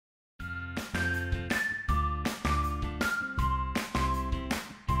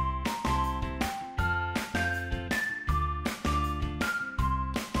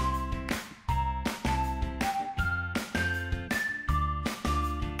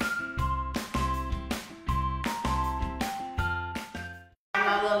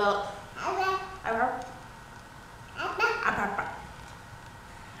Are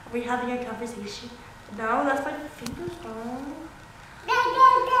we having a conversation? No, that's my fingers gone.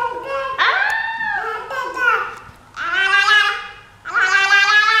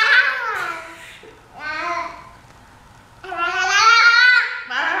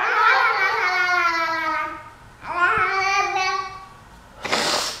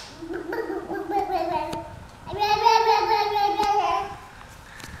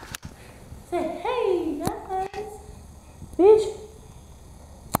 Say hey, guys. Bitch.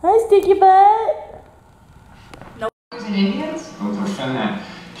 Hi, Sticky Butt. Nope. And Indians? With a fan that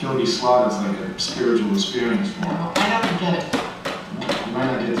killed you slaughtered, it's like a spiritual experience for him. I don't get it. You might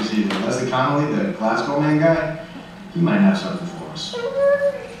not get to see it. Leslie Connolly, the Glasgow man guy, he might have something for us.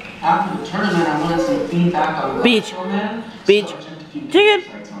 After the tournament, I wanted some feedback on the Glasgow man. Beach. Chicken.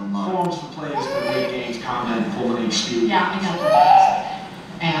 Forms for players for late games, comment, fulminating dispute. Yeah, I got that.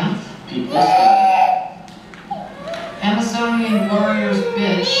 And? People. Amazonian warrior's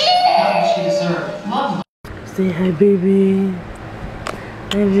bitch got what she deserved. Love them. Say hi, baby.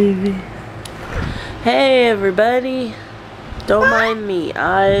 Hi, baby. Hey, everybody. Don't mind me.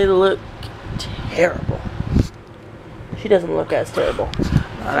 I look terrible. She doesn't look as terrible.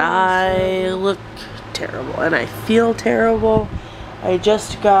 But I look terrible. And I feel terrible. I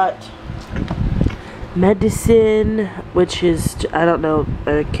just got medicine, which is, I don't know,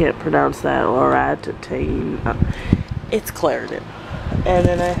 I can't pronounce that. Loratadine. It's Claritin. And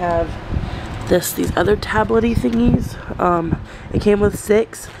then I have these other tablet-y thingies. It came with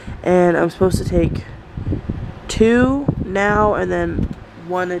 6, and I'm supposed to take 2 now and then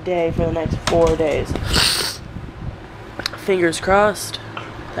 1 a day for the next 4 days. Fingers crossed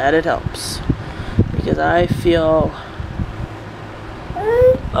that it helps, because I feel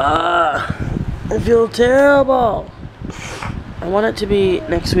terrible. I want it to be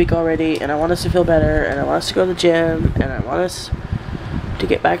next week already, and I want us to feel better, and I want us to go to the gym, and I want us to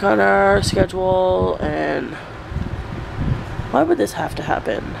get back on our schedule. And why would this have to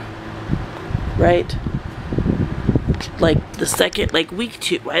happen? Right? Like the second, like week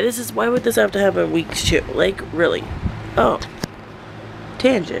 2. Why would this have to happen week 2? Like, really? Oh.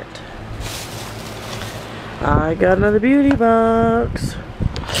 Tangent. I got another beauty box.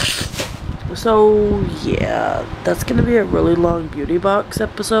 So, yeah, that's gonna be a really long beauty box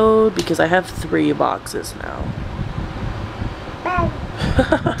episode because I have 3 boxes now.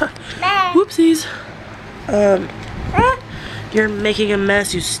 Whoopsies. You're making a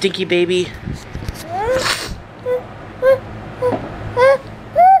mess, you stinky baby.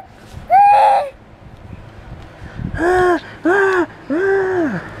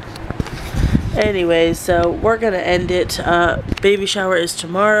 Anyways, so we're gonna end it. Baby shower is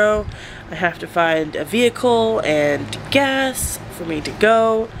tomorrow. I have to find a vehicle and gas for me to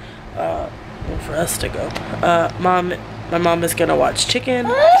go. Well, for us to go. My mom is gonna watch chicken.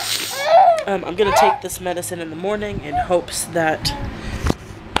 I'm gonna take this medicine in the morning in hopes that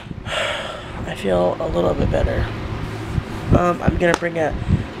I feel a little bit better. I'm gonna bring a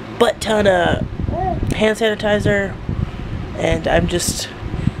butt ton of hand sanitizer, and I'm just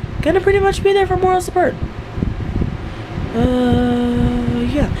gonna pretty much be there for moral support.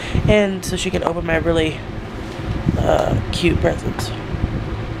 Yeah, and so she can open my really cute presents.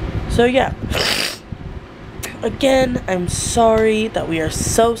 So yeah, again, I'm sorry that we are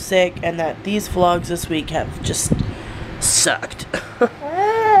so sick and that these vlogs this week have just sucked.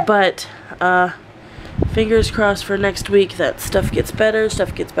 But fingers crossed for next week that stuff gets better,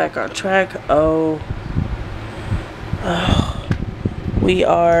 stuff gets back on track. We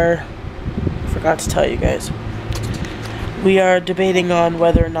are, I forgot to tell you guys, we are debating on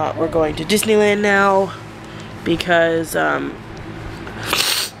whether or not we're going to Disneyland now, because there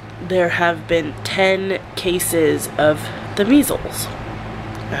have been 10 cases of the measles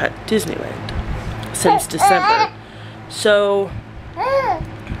at Disneyland since December. So,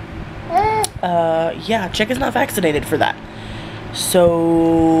 yeah, Chick is not vaccinated for that.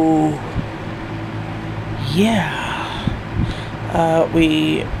 So, yeah.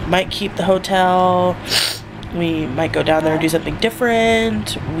 We might keep the hotel. We might go down there and do something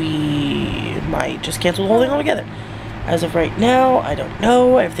different. We might just cancel the whole thing altogether. As of right now, I don't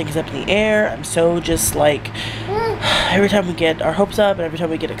know. Everything's up in the air. I'm so just like, every time we get our hopes up and every time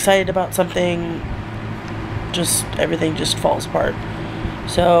we get excited about something, just everything just falls apart.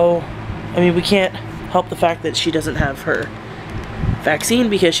 So, I mean, we can't help the fact that she doesn't have her vaccine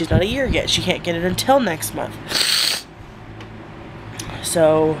because she's not a year yet. She can't get it until next month.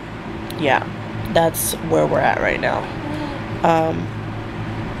 So, yeah, that's where we're at right now.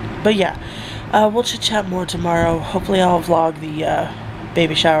 But yeah, we'll chit chat more tomorrow. Hopefully I'll vlog the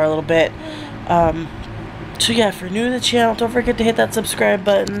baby shower a little bit. So yeah, if you're new to the channel, don't forget to hit that subscribe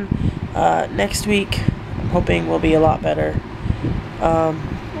button. Next week, I'm hoping will be a lot better.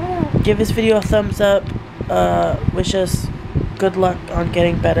 Give this video a thumbs up. Wish us good luck on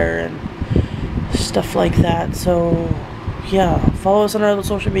getting better and stuff like that. So yeah, follow us on our other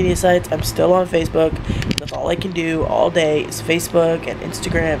social media sites. I'm still on Facebook. That's all I can do all day is Facebook and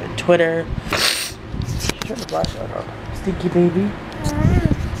Instagram and Twitter. Turn the flashlight on. Stinky baby.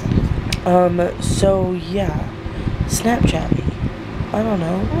 So yeah, Snapchat me. I don't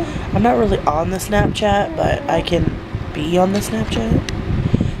know. I'm not really on the Snapchat, but I can be on the Snapchat.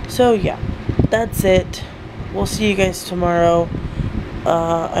 So yeah, that's it. We'll see you guys tomorrow.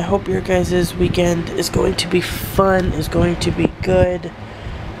 I hope your guys' weekend is going to be fun, is going to be good.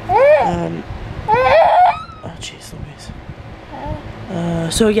 Oh jeez Louise.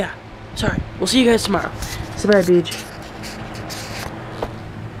 So yeah, sorry. We'll see you guys tomorrow. Say bye, Beach.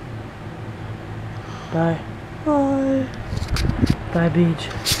 Bye. Bye. Bye, Beach.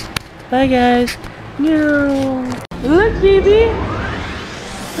 Bye, guys. No. Look, Phoebe.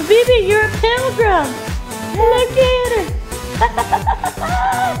 Phoebe, you're a pilgrim. Look at her.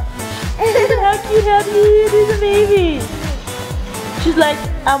 How cute, how cute is a baby. She's like,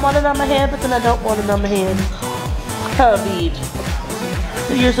 I want it on my hand, but then I don't want it on my hand. Oh, Beach.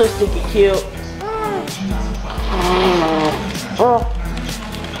 You're so stinky cute. Oh.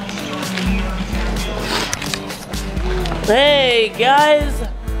 Hey guys,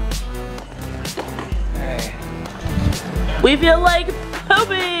 we feel like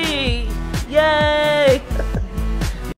pooping.